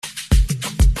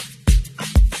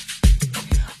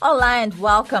Hola and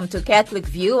welcome to Catholic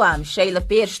View. I'm Sheila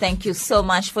Pires. Thank you so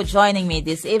much for joining me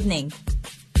this evening.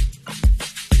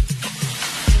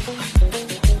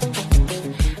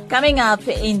 Coming up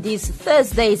in this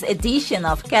Thursday's edition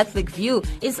of Catholic View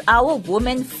is our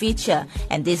Women feature.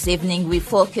 And this evening we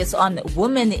focus on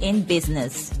women in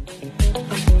business.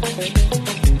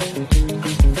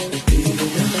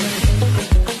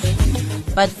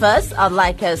 But first, I'd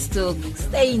like us to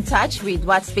stay in touch with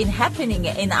what's been happening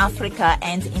in Africa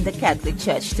and in the Catholic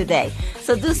Church today.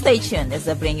 So do stay tuned as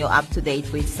I bring you up to date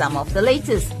with some of the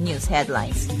latest news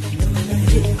headlines.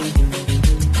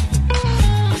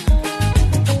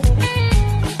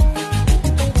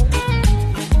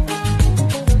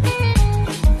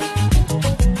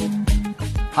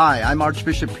 Hi, I'm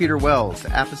Archbishop Peter Wells,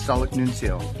 Apostolic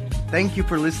Nuncio. Thank you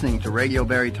for listening to Radio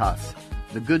Veritas,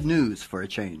 the good news for a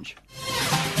change.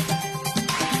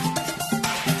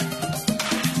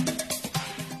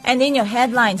 And in your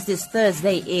headlines this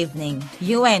Thursday evening,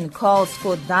 UN calls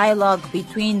for dialogue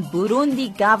between Burundi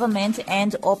government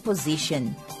and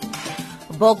opposition.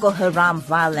 Boko Haram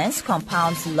violence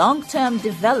compounds long-term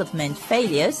development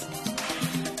failures.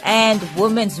 And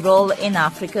women's role in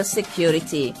Africa's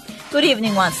security. Good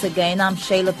evening once again, I'm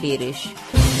Sheila Pires.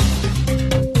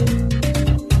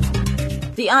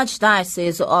 The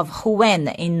Archdiocese of Rouen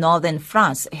in northern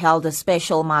France held a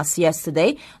special Mass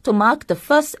yesterday to mark the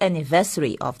first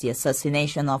anniversary of the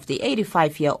assassination of the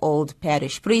 85-year-old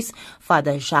parish priest,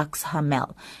 Father Jacques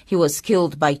Hamel. He was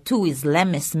killed by two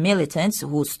Islamist militants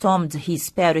who stormed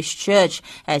his parish church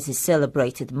as he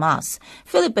celebrated Mass.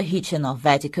 Philippa Hitchen of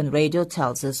Vatican Radio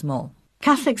tells us more.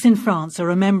 Catholics in France are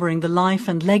remembering the life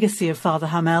and legacy of Father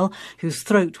Hamel, whose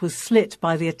throat was slit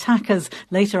by the attackers,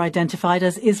 later identified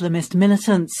as Islamist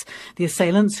militants. The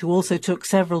assailants, who also took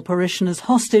several parishioners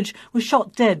hostage, were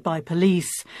shot dead by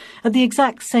police. At the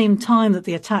exact same time that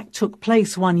the attack took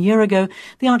place 1 year ago,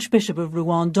 the Archbishop of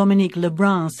Rouen, Dominique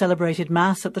Lebrun, celebrated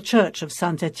Mass at the Church of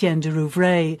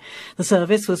Saint-Étienne-de-Rouvray. The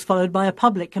service was followed by a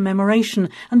public commemoration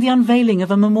and the unveiling of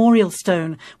a memorial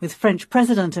stone, with French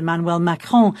President Emmanuel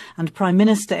Macron and Prime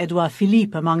Minister Edouard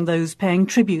Philippe among those paying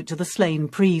tribute to the slain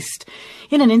priest.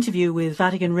 In an interview with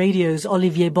Vatican Radio's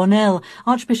Olivier Bonnel,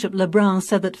 Archbishop Lebrun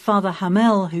said that Father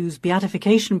Hamel, whose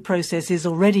beatification process is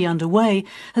already underway,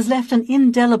 has left an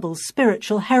indelible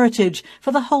spiritual heritage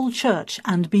for the whole Church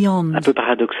and beyond. Un peu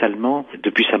paradoxalement,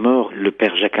 depuis sa mort, le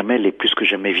Père Jacques Hamel est plus que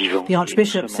jamais vivant. The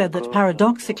Archbishop said that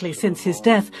paradoxically, since his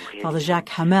death, Father Jacques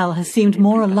Hamel has seemed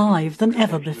more alive than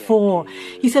ever before.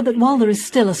 He said that while there is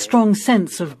still a strong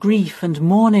sense of grief and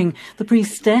mourning, the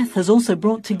priest's death has also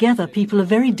brought together people of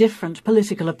very different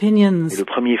political opinions.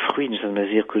 Archbishop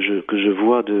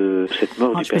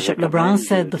Lebrun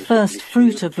said the first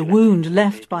fruit of the wound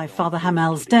left by Father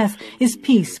Hamel's death is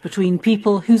peace between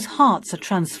people whose hearts are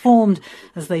transformed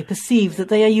as they perceive that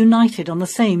they are united on the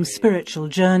same spiritual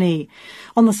journey.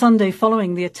 On the Sunday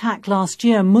following the attack last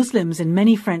year, Muslims in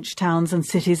many French towns and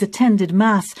cities attended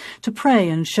Mass to pray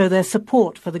and show their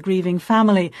support for the grieving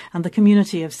family and the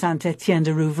community of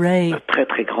Saint-Étienne-de-Rouvray.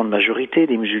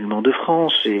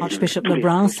 Archbishop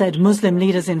Lebrun said Muslim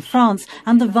leaders in France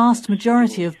and the vast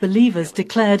majority of believers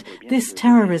declared, "This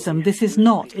terrorism, this is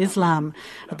not Islam."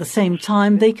 At the same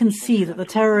time, they can see that the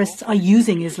terrorists are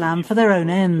using Islam for their own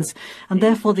ends, and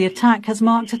therefore the attack has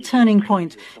marked a turning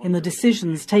point in the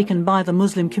decisions taken by the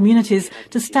Muslim communities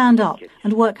to stand up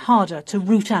and work harder to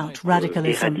root out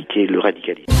radicalism.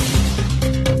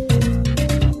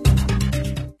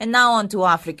 And now on to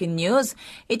African news.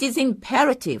 It is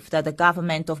imperative that the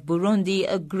government of Burundi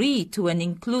agree to an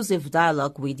inclusive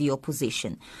dialogue with the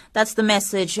opposition. That's the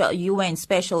message UN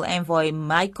Special Envoy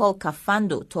Michael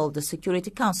Kafando told the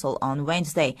Security Council on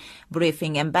Wednesday,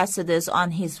 briefing ambassadors on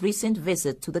his recent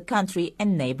visit to the country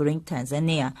and neighboring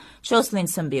Tanzania. Jocelyn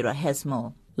Sambira has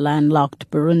more. Landlocked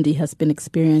Burundi has been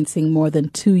experiencing more than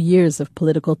 2 years of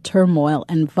political turmoil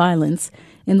and violence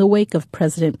in the wake of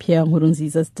President Pierre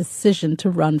Nkurunziza's decision to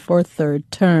run for a third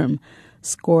term.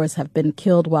 Scores have been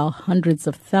killed while hundreds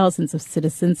of thousands of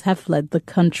citizens have fled the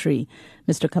country.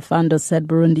 Mr. Kafando said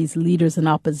Burundi's leaders and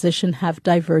opposition have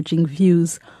diverging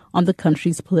views on the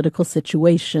country's political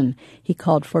situation. He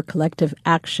called for collective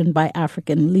action by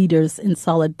African leaders in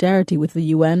solidarity with the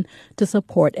UN to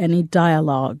support any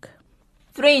dialogue.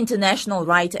 3 international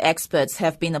rights experts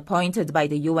have been appointed by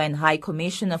the UN High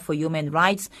Commissioner for Human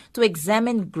Rights to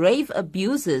examine grave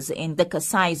abuses in the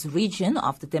Kasai region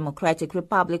of the Democratic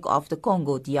Republic of the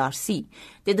Congo, DRC.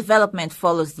 The development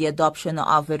follows the adoption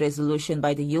of a resolution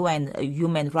by the UN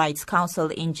Human Rights Council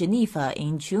in Geneva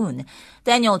in June.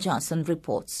 Daniel Johnson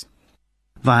reports.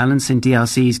 Violence in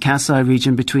DRC's Kasai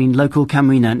region between local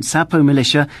Kamwina and Sapo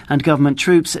militia and government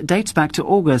troops dates back to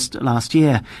August last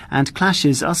year, and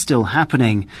clashes are still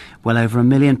happening. Well over 1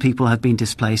 million people have been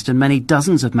displaced and many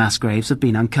dozens of mass graves have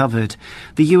been uncovered.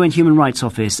 The UN Human Rights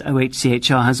Office,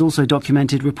 OHCHR, has also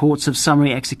documented reports of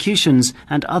summary executions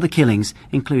and other killings,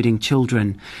 including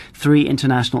children. 3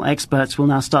 international experts will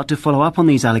now start to follow up on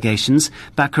these allegations: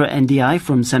 Bakra Ndiaye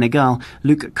from Senegal,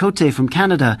 Luc Cote from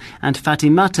Canada, and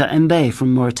Fatimata Mbe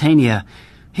from Mauritania.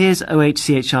 Here's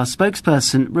OHCHR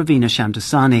spokesperson Ravina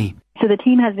Shamdasani. So the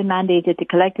team has been mandated to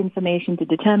collect information to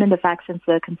determine the facts and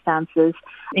circumstances,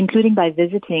 including by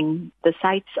visiting the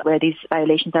sites where these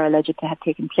violations are alleged to have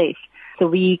taken place. So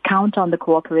we count on the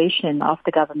cooperation of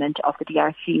the government of the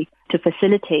DRC to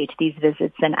facilitate these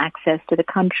visits and access to the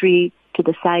country, to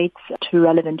the sites, to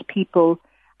relevant people.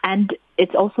 And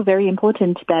it's also very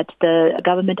important that the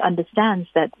government understands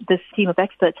that this team of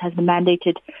experts has been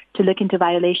mandated to look into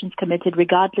violations committed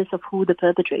regardless of who the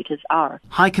perpetrators are.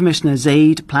 High Commissioner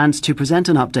Zaid plans to present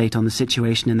an update on the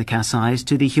situation in the Kasais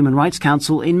to the Human Rights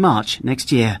Council in March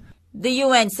next year. The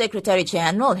UN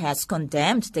Secretary-General has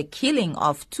condemned the killing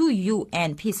of 2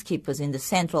 UN peacekeepers in the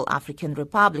Central African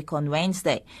Republic on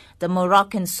Wednesday. The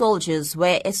Moroccan soldiers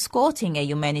were escorting a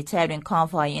humanitarian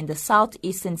convoy in the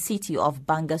southeastern city of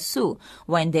Bangassou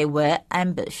when they were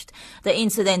ambushed. The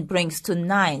incident brings to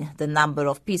 9 the number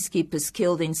of peacekeepers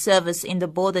killed in service in the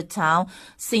border town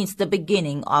since the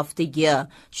beginning of the year.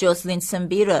 Jocelyn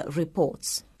Sambira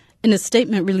reports. In a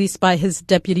statement released by his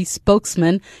deputy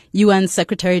spokesman, UN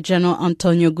Secretary-General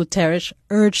Antonio Guterres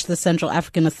urged the Central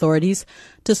African authorities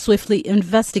to swiftly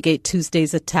investigate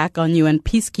Tuesday's attack on UN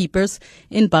peacekeepers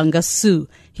in Bangassou.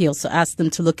 He also asked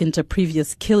them to look into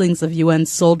previous killings of UN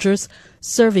soldiers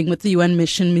serving with the UN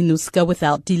mission MINUSCA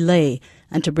without delay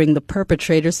and to bring the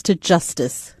perpetrators to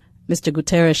justice. Mr.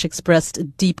 Guterres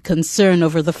expressed deep concern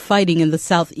over the fighting in the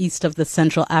southeast of the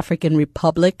Central African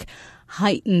Republic,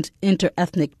 heightened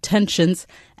inter-ethnic tensions,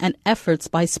 and efforts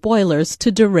by spoilers to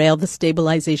derail the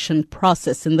stabilization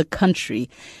process in the country.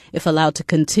 If allowed to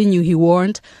continue, he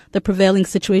warned, the prevailing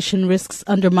situation risks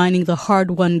undermining the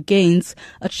hard-won gains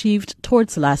achieved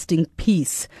towards lasting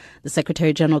peace. The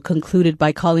Secretary-General concluded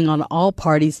by calling on all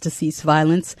parties to cease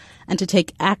violence and to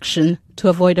take action to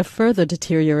avoid a further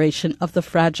deterioration of the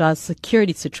fragile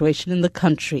security situation in the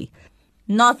country.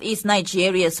 Northeast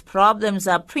Nigeria's problems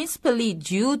are principally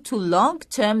due to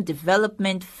long-term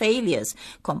development failures,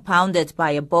 compounded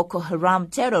by a Boko Haram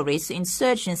terrorist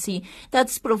insurgency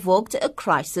that's provoked a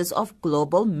crisis of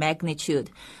global magnitude.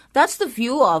 That's the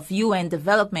view of UN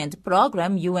Development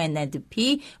Program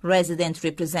UNDP resident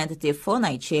representative for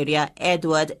Nigeria,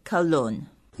 Edward Kalon.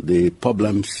 The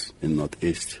problems in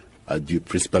Northeast are due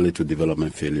principally to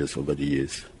development failures over the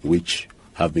years, which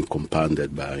have been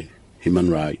compounded by human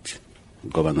rights,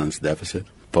 governance deficit,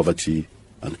 poverty,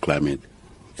 and climate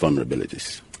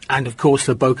vulnerabilities. And, of course,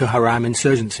 the Boko Haram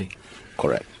insurgency.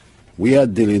 Correct. We are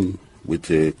dealing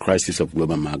with a crisis of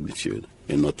global magnitude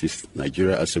in Northeast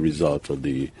Nigeria as a result of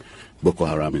the Boko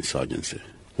Haram insurgency,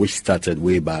 which started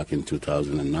way back in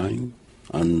 2009,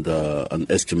 and an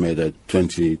estimated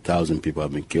 20,000 people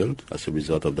have been killed as a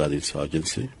result of that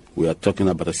insurgency. We are talking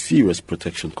about a serious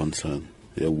protection concern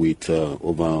with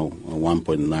over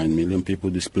 1.9 million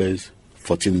people displaced,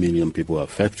 14 million people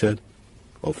affected,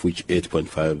 of which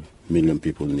 8.5 million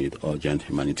people need urgent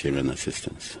humanitarian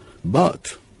assistance.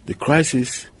 But the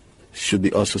crisis should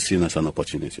be also seen as an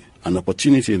opportunity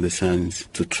in the sense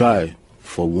to try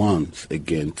for once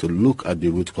again to look at the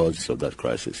root causes of that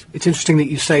crisis. It's interesting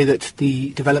that you say that the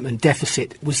development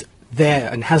deficit was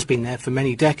there and has been there for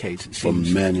many decades, it seems.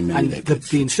 For many decades. And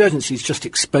the insurgency's just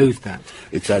exposed that.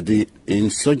 It's that the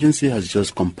insurgency has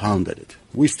just compounded it.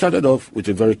 We started off with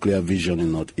a very clear vision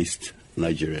in Northeast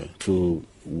Nigeria to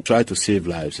try to save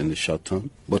lives in the short term,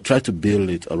 but try to build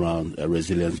it around a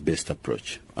resilience-based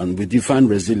approach. And we define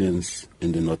resilience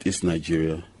in the Northeast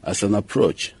Nigeria as an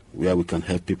approach where we can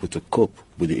help people to cope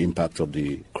with the impact of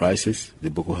the crisis, the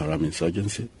Boko Haram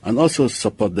insurgency, and also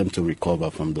support them to recover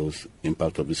from those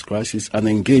impact of this crisis and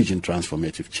engage in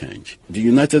transformative change. The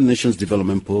United Nations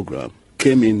Development Program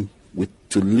came in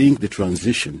to link the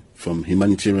transition from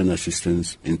humanitarian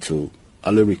assistance into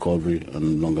early recovery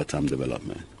and longer-term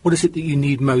development. What is it that you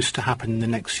need most to happen in the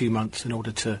next few months in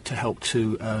order to help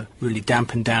to really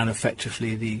dampen down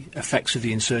effectively the effects of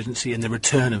the insurgency and the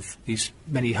return of these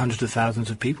many hundreds of thousands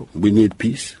of people? We need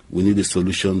peace. We need a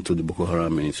solution to the Boko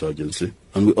Haram insurgency.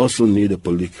 And we also need a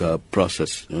political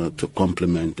process to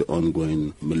complement the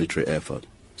ongoing military effort.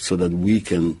 so that we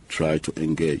can try to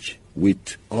engage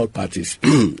with all parties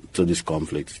to this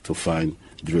conflict to find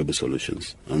durable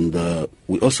solutions. And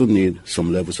we also need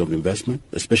some levels of investment,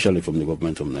 especially from the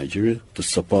government of Nigeria, to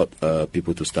support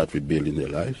people to start rebuilding their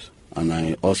lives. And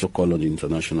I also call on the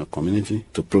international community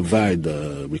to provide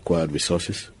the required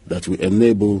resources that will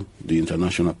enable the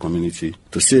international community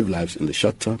to save lives in the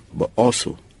short term, but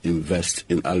also invest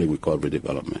in early recovery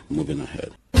development moving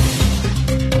ahead.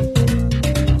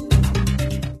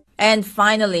 And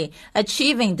finally,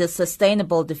 achieving the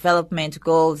Sustainable Development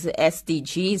Goals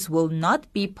SDGs will not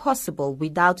be possible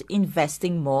without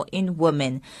investing more in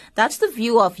women. That's the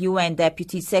view of UN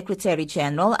Deputy Secretary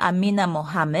General Amina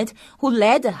Mohammed, who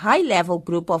led a high-level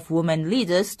group of women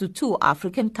leaders to 2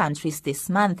 African countries this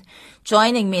month.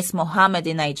 Joining Ms. Mohammed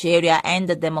in Nigeria and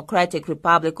the Democratic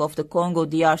Republic of the Congo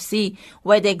DRC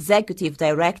were the Executive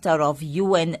Director of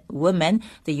UN Women,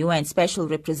 the UN Special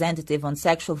Representative on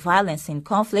Sexual Violence in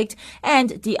Conflict,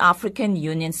 and the African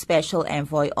Union Special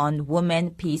Envoy on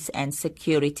Women, Peace and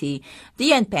Security.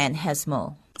 Diane Penn has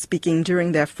more. Speaking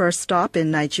during their first stop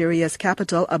in Nigeria's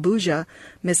capital, Abuja,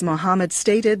 Ms. Mohammed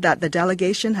stated that the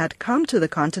delegation had come to the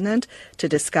continent to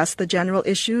discuss the general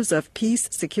issues of peace,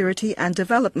 security and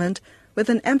development with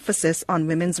an emphasis on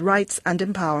women's rights and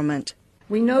empowerment.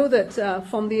 We know that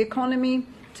from the economy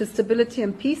to stability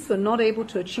and peace, we're not able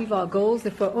to achieve our goals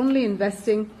if we're only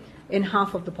investing in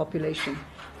half of the population.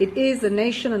 It is a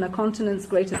nation and a continent's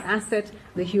greatest asset,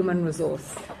 the human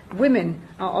resource. Women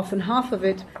are often half of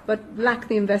it, but lack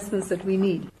the investments that we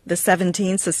need. The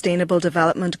 17 Sustainable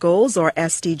Development Goals, or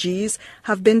SDGs,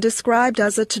 have been described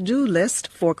as a to-do list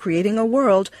for creating a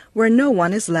world where no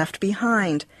one is left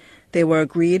behind. They were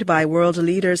agreed by world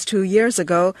leaders 2 years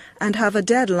ago and have a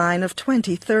deadline of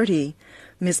 2030.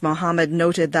 Ms. Mohammed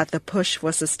noted that the push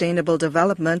for sustainable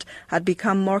development had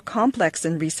become more complex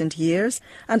in recent years,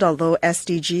 and although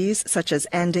SDGs such as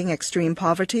ending extreme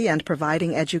poverty and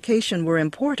providing education were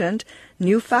important,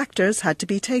 new factors had to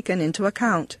be taken into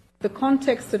account. The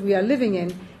context that we are living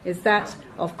in is that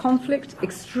of conflict,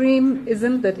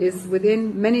 extremism that is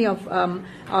within many of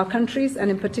our countries,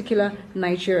 and in particular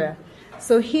Nigeria.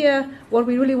 So here, what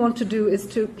we really want to do is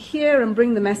to hear and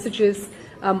bring the messages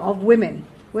of women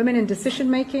in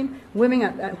decision-making, women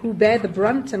who bear the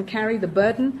brunt and carry the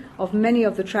burden of many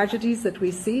of the tragedies that we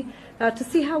see, to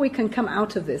see how we can come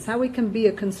out of this, how we can be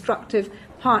a constructive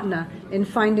partner in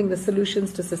finding the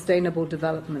solutions to sustainable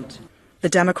development. The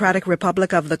Democratic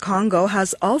Republic of the Congo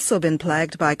has also been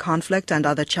plagued by conflict and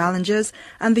other challenges,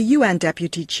 and the UN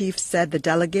Deputy Chief said the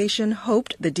delegation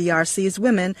hoped the DRC's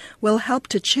women will help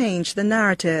to change the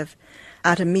narrative.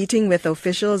 At a meeting with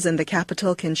officials in the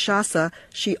capital, Kinshasa,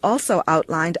 she also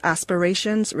outlined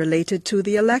aspirations related to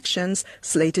the elections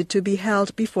slated to be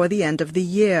held before the end of the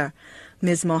year.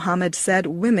 Ms. Mohammed said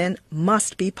women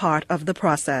must be part of the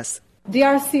process.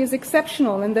 DRC is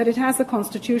exceptional in that it has a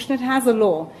constitution, it has a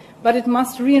law, but it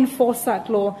must reinforce that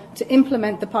law to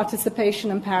implement the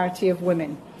participation and parity of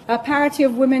women. A parity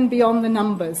of women beyond the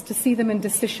numbers, to see them in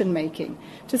decision-making,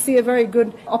 to see a very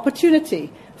good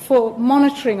opportunity for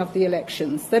monitoring of the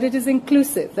elections, that it is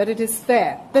inclusive, that it is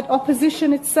fair, that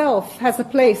opposition itself has a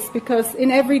place, because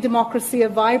in every democracy a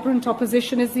vibrant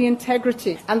opposition is the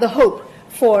integrity and the hope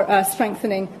for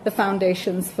strengthening the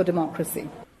foundations for democracy.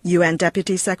 UN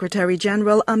Deputy Secretary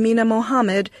General Amina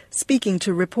Mohammed speaking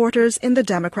to reporters in the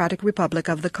Democratic Republic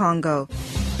of the Congo.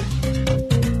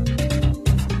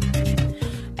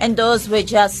 And those were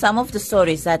just some of the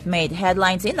stories that made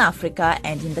headlines in Africa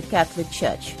and in the Catholic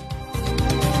Church.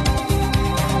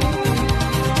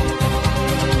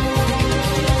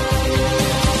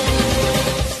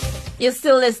 You're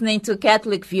still listening to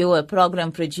Catholic View, a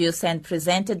program produced and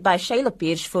presented by Sheila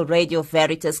Pirsch for Radio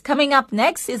Veritas. Coming up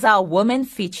next is our Women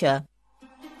Feature.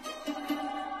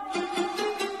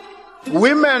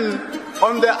 Women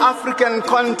on the African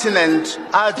continent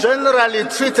are generally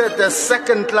treated as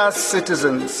second-class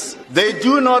citizens. They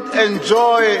do not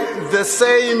enjoy the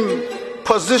same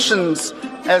positions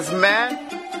as men.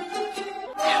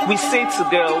 We say to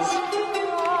girls,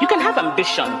 you can have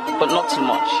ambition, but not too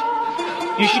much.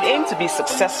 You should aim to be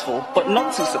successful, but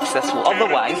not too successful.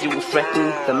 Otherwise, you will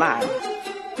threaten the man.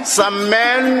 Some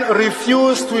men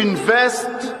refuse to invest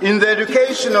in the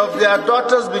education of their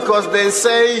daughters because they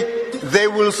say they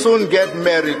will soon get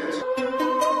married.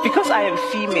 Because I am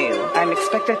female, I'm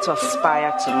expected to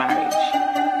aspire to marriage.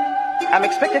 I'm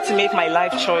expected to make my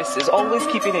life choices, always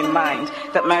keeping in mind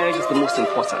that marriage is the most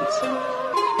important.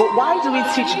 But why do we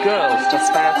teach girls to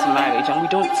aspire to marriage and we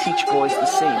don't teach boys the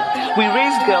same? We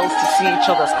raise girls to see each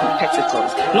other as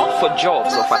competitors, not for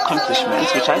jobs or for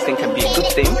accomplishments, which I think can be a good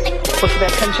thing, but for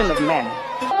the attention of men.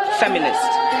 feminist,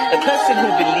 a person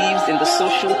who believes in the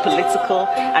social, political,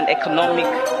 and economic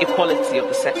equality of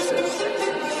the sexes.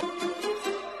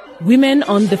 Women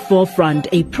on the Forefront,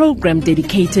 a program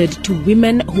dedicated to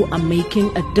women who are making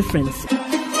a difference.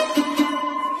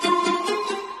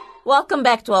 Welcome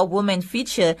back to our Women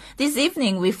Feature. This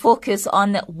evening we focus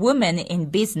on women in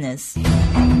business.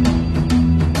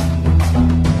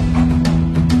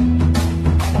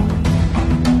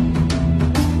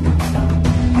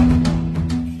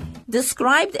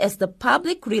 Described as the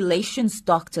public relations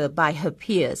doctor by her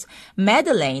peers,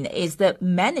 Madeleine is the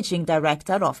managing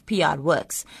director of PR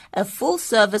Works, a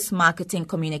full-service marketing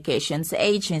communications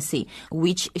agency,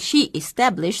 which she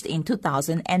established in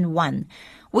 2001.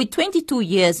 With 22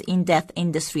 years in-depth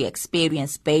industry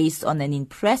experience based on an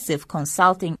impressive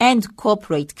consulting and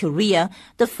corporate career,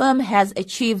 the firm has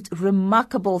achieved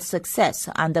remarkable success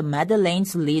under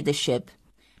Madeleine's leadership.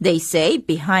 They say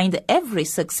behind every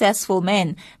successful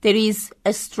man, there is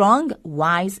a strong,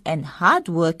 wise, and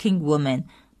hard-working woman.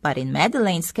 But in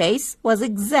Madeleine's case, was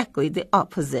exactly the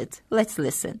opposite. Let's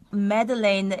listen.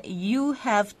 Madeleine, you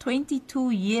have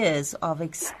 22 years of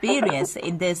experience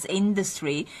in this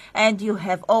industry, and you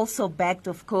have also bagged,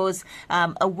 of course,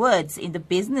 awards in the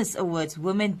business awards,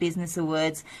 Women Business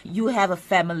Awards. You have a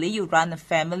family, you run a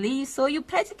family, so you're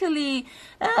practically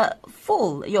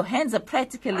full. Your hands are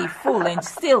practically full, and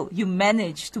still you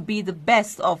manage to be the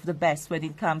best of the best when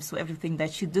it comes to everything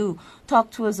that you do. Talk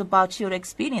to us about your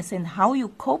experience and how you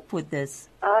cope with this.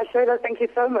 Shayla, thank you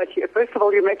so much. First of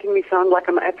all, you're making me sound like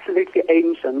I'm absolutely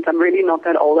ancient. I'm really not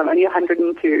that old. I'm only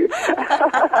 102.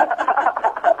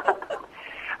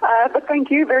 But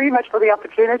thank you very much for the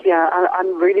opportunity.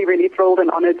 I'm really, really thrilled and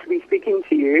honored to be speaking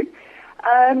to you.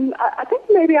 I think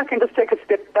maybe I can just take a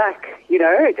step back,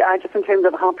 just in terms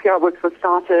of how PR Works was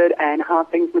started and how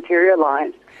things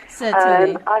materialized.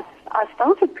 Certainly. I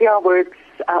started PR Works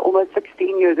almost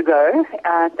 16 years ago,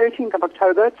 13th of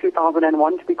October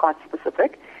 2001 to be quite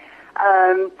specific.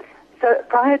 So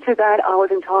prior to that, I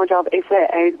was in charge of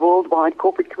SAA's worldwide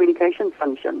corporate communications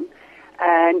function.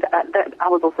 And that I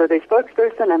was also their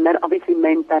spokesperson, and that obviously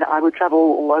meant that I would travel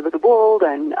all over the world,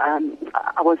 and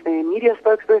I was their media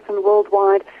spokesperson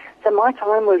worldwide. So my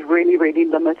time was really, really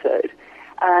limited.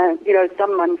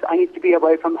 Some months I used to be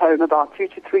away from home about 2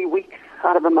 to 3 weeks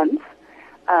out of a month.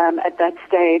 At that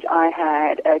stage, I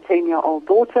had a 10-year-old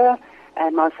daughter,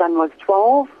 and my son was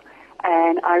 12.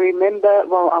 And I remember,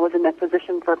 I was in that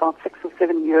position for about 6 or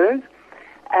 7 years.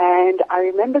 And I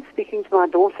remember speaking to my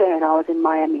daughter, and I was in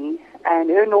Miami, and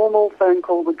her normal phone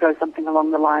call would go something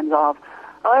along the lines of,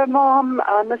 "Oh, Mom,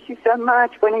 I miss you so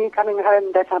much. When are you coming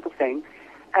home?" That type of thing.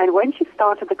 And when she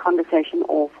started the conversation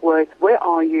off with, "Where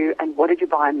are you, and what did you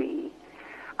buy me?"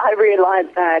 I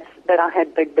realized that I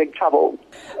had big trouble.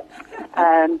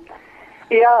 And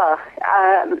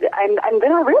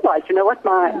then I realized,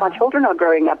 my children are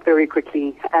growing up very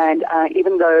quickly, and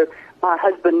even though my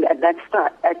husband at that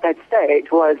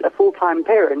stage was a full-time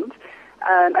parent,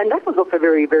 and that was also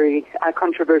very, very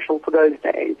controversial for those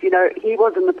days. He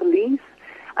was in the police.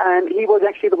 He was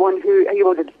actually the one he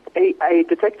was a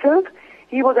detective.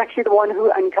 He was actually the one who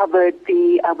uncovered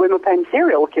the Wimapan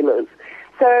serial killers.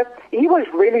 So he was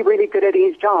really, really good at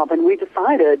his job, and we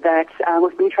decided that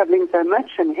with me traveling so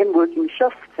much and him working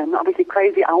shifts and obviously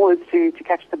crazy hours to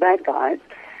catch the bad guys,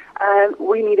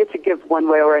 we needed to give one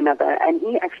way or another. And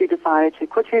he actually decided to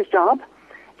quit his job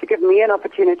to give me an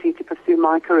opportunity to pursue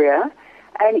my career,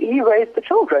 and he raised the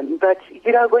children. But,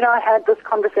 when I had this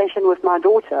conversation with my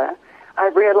daughter, I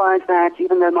realized that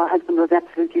even though my husband was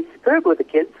absolutely superb with the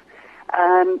kids,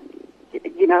 I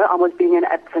was being an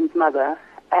absent mother.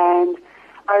 And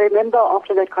I remember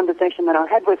after that conversation that I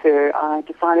had with her, I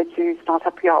decided to start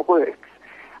up PR Works.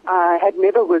 I had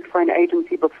never worked for an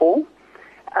agency before.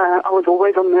 I was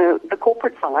always on the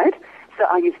corporate side, so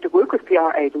I used to work with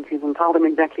PR agencies and tell them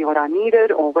exactly what I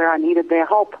needed or where I needed their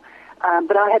help.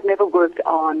 But I had never worked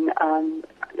on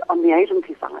the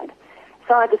agency side.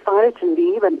 So I decided to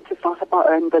leave and to start up my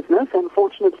own business, and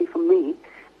fortunately for me,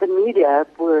 the media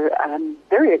were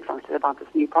very excited about this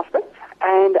new prospect,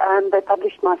 and they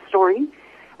published my story.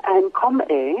 And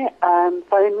ComAir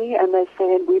phoned me and they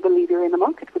said, "We believe you're in the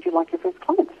market. Would you like your first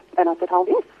client?" And I said, "Oh,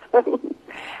 yes."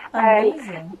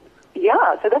 Amazing.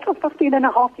 So that was 15 and a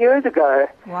half years ago.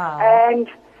 Wow. And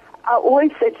I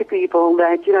always said to people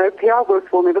that, PR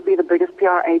Works will never be the biggest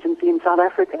PR agency in South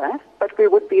Africa, but we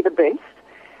would be the best.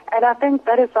 And I think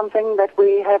that is something that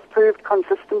we have proved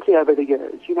consistently over the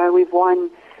years. We've won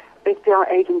Best PR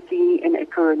Agency in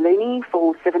Ekurhuleni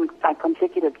for 7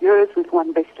 consecutive years. We've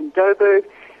won Best in Joburg,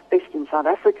 Best in South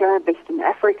Africa, Best in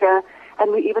Africa,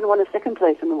 and we even won a second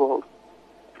place in the world.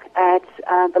 At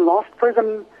the last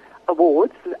Prism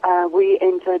awards. We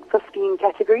entered 15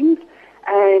 categories,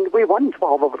 and we won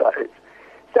 12 of those.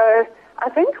 So I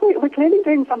think we're clearly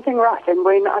doing something right. And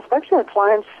when I spoke to a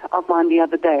client of mine the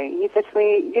other day, he said to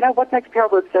me, you know, what makes PR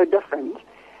Works so different?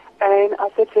 And I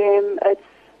said to him, it's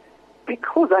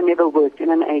because I never worked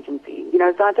in an agency. You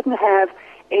know, so I didn't have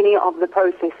any of the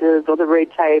processes or the red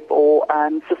tape or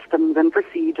systems and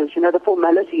procedures, you know, the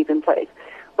formalities in place.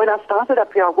 When I started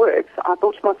up PR Works, I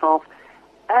thought to myself,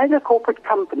 as a corporate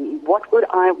company, what would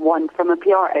I want from a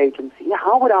PR agency?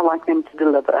 How would I like them to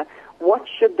deliver? What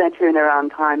should that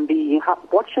turnaround time be?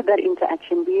 What should that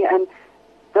interaction be? And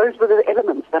those were the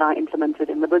elements that I implemented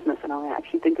in the business, and I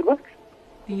actually think it works.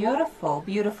 Beautiful,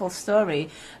 beautiful story.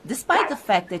 Despite the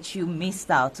fact that you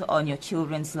missed out on your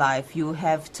children's life, you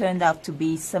have turned out to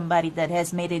be somebody that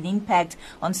has made an impact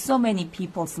on so many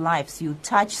people's lives. You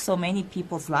touch so many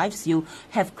people's lives. You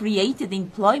have created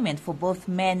employment for both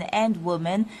men and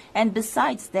women. And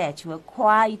besides that, you are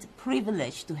quite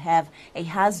privileged to have a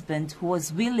husband who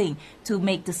was willing to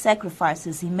make the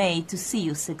sacrifices he made to see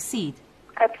you succeed.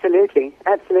 Absolutely,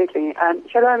 absolutely.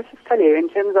 Shall I just tell you, in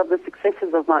terms of the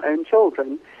successes of my own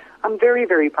children, I'm very,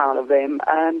 very proud of them.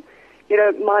 You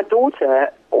know, my daughter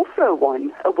also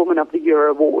won a Woman of the Year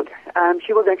award.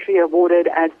 She was actually awarded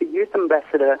as the Youth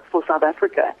Ambassador for South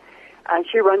Africa.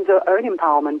 She runs her own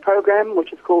empowerment program,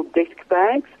 which is called Desk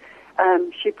Bags.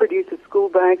 She produces school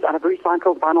bags out of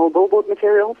recycled vinyl billboard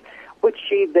materials, which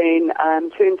she then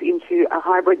turns into a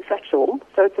hybrid satchel.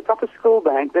 So it's a proper school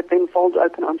bag that then folds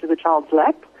open onto the child's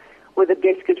lap, where the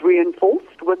desk is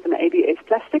reinforced with an ABS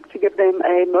plastic to give them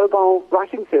a mobile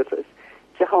writing surface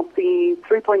to help the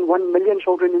 3.1 million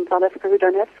children in South Africa who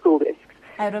don't have school desks.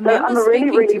 I remember I'm really,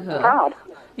 really to her. proud.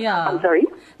 Yeah. I'm sorry?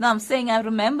 No, I'm saying I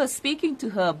remember speaking to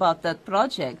her about that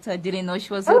project. I didn't know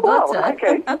she was your daughter. Wow,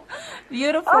 okay.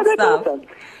 Beautiful that's stuff. Awesome.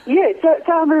 Yeah,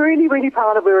 so I'm really, really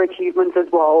proud of her achievements as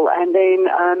well. And then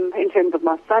in terms of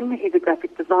my son, he's a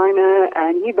graphic designer,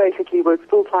 and he basically works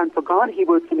full-time for God. He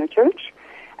works in a church,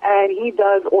 and he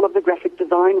does all of the graphic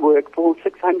design work for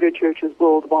 600 churches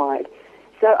worldwide.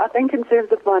 So I think in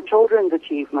terms of my children's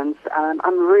achievements,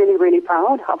 I'm really, really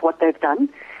proud of what they've done.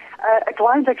 A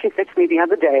client actually said to me the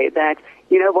other day that,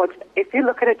 you know what, if you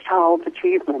look at a child's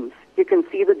achievements, you can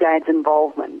see the dad's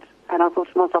involvement. And I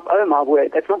thought to myself, oh my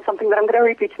word, that's not something that I'm going to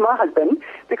repeat to my husband,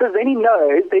 because then he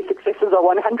knows their successes are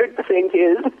 100%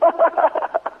 his.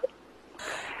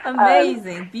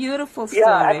 Amazing, beautiful story.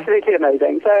 Yeah, absolutely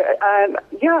amazing. So,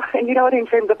 yeah, and you know what, in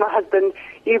terms of my husband,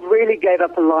 he really gave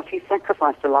up a lot. He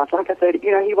sacrificed a lot. Like I said,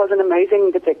 you know, he was an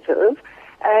amazing detective.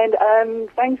 And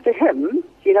thanks to him,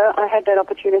 you know, I had that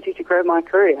opportunity to grow my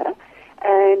career.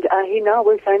 And he now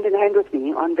works hand in hand with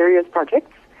me on various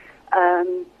projects.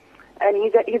 And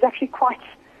he's actually quite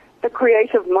the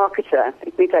creative marketer,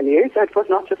 let me tell you. So it was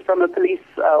not just from a police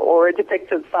or a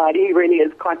detective side. He really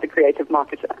is quite the creative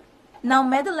marketer. Now,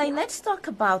 Madeleine, let's talk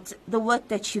about the work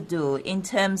that you do in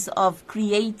terms of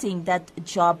creating that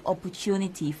job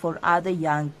opportunity for other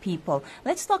young people.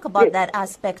 Let's talk about that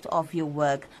aspect of your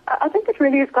work. I think it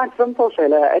really is quite simple,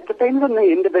 Sheila. It depends on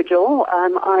the individual.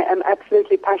 I am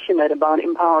absolutely passionate about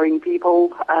empowering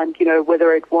people, and, you know,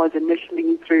 whether it was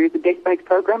initially through the Desk Bags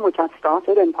program, which I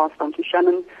started and passed on to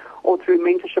Shannon, or through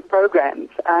mentorship programs.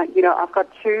 You know, I've got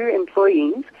 2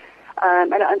 employees.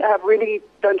 And I really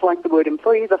don't like the word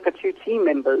employees. I've got 2 team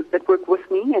members that work with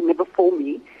me and never for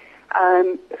me,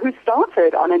 who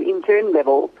started on an intern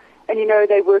level. And, you know,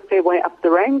 they worked their way up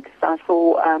the ranks. I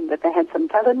saw that they had some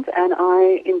talent, and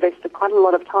I invested quite a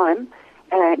lot of time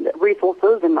and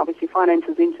resources and obviously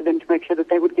finances into them to make sure that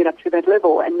they would get up to that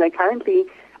level. And they're currently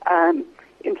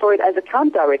employed as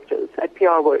account directors at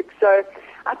PR Works. So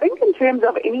I think in terms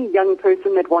of any young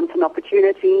person that wants an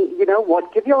opportunity, you know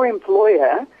what, give your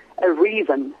employer a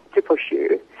reason to push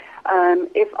you.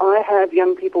 If I have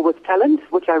young people with talent,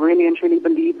 which I really and truly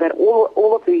believe that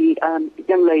all of the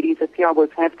young ladies at PR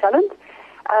Works have talent,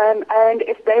 and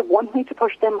if they want me to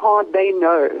push them hard, they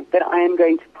know that I am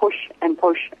going to push and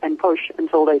push and push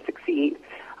until they succeed.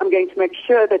 I'm going to make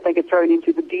sure that they get thrown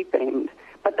into the deep end,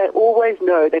 but they always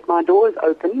know that my door is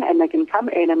open and they can come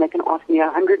in and they can ask me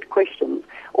 100 questions,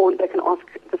 or they can ask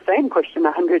the same question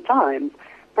 100 times,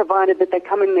 provided that they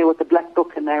come in there with a black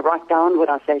book and they write down what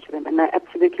I say to them and they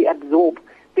absolutely absorb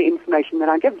the information that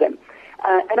I give them.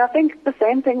 And I think the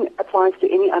same thing applies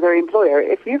to any other employer.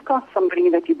 If you've got somebody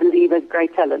that you believe has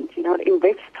great talent, you know,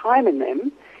 invest time in them,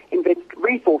 invest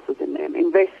resources in them,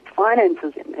 invest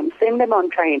finances in them, send them on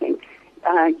training,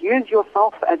 use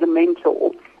yourself as a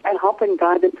mentor and help and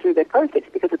guide them through their process,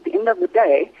 because at the end of the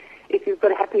day, if you've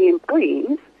got happy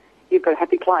employees, you've got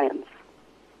happy clients.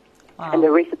 Wow. And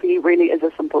the recipe really is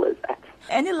as simple as that.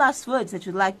 Any last words that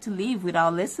you'd like to leave with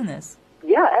our listeners?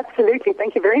 Yeah, absolutely.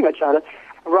 Thank you very much, Charlotte.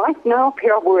 Right now,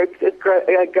 PR Works is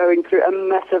going through a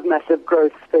massive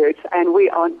growth spurt, and we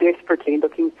are desperately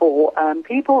looking for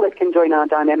people that can join our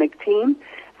dynamic team.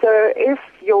 So if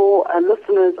your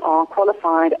listeners are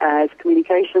qualified as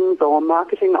communications or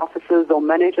marketing officers or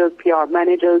managers, PR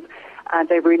managers,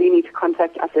 they really need to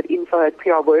contact us at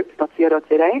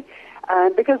info@prworks.co.za.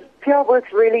 Because PR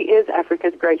Works really is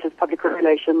Africa's greatest public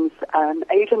relations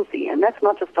agency, and that's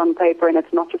not just on paper, and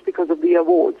it's not just because of the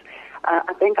awards.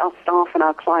 I think our staff and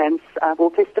our clients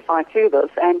will testify to this,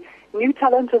 and new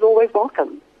talent is always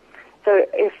welcome. So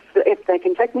if they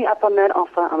can take me up on that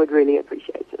offer, I would really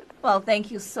appreciate it. Well,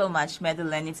 thank you so much,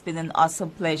 Madeleine. It's been an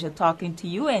awesome pleasure talking to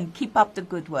you, and keep up the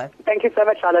good work. Thank you so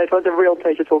much, Charlotte. It was a real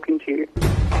pleasure talking to you.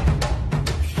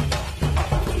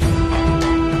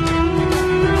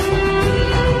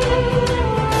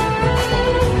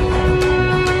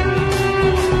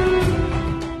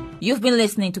 You've been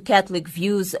listening to Catholic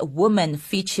Views Woman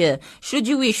feature. Should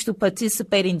you wish to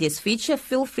participate in this feature,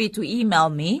 feel free to email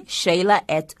me,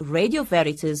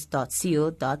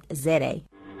 sheila@radioveritas.co.za.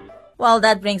 Well,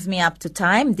 that brings me up to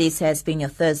time. This has been your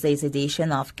Thursday's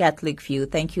edition of Catholic View.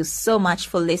 Thank you so much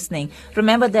for listening.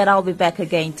 Remember that I'll be back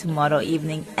again tomorrow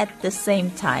evening at the same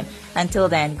time. Until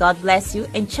then, God bless you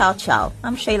and ciao ciao.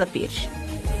 I'm Sheila Pires.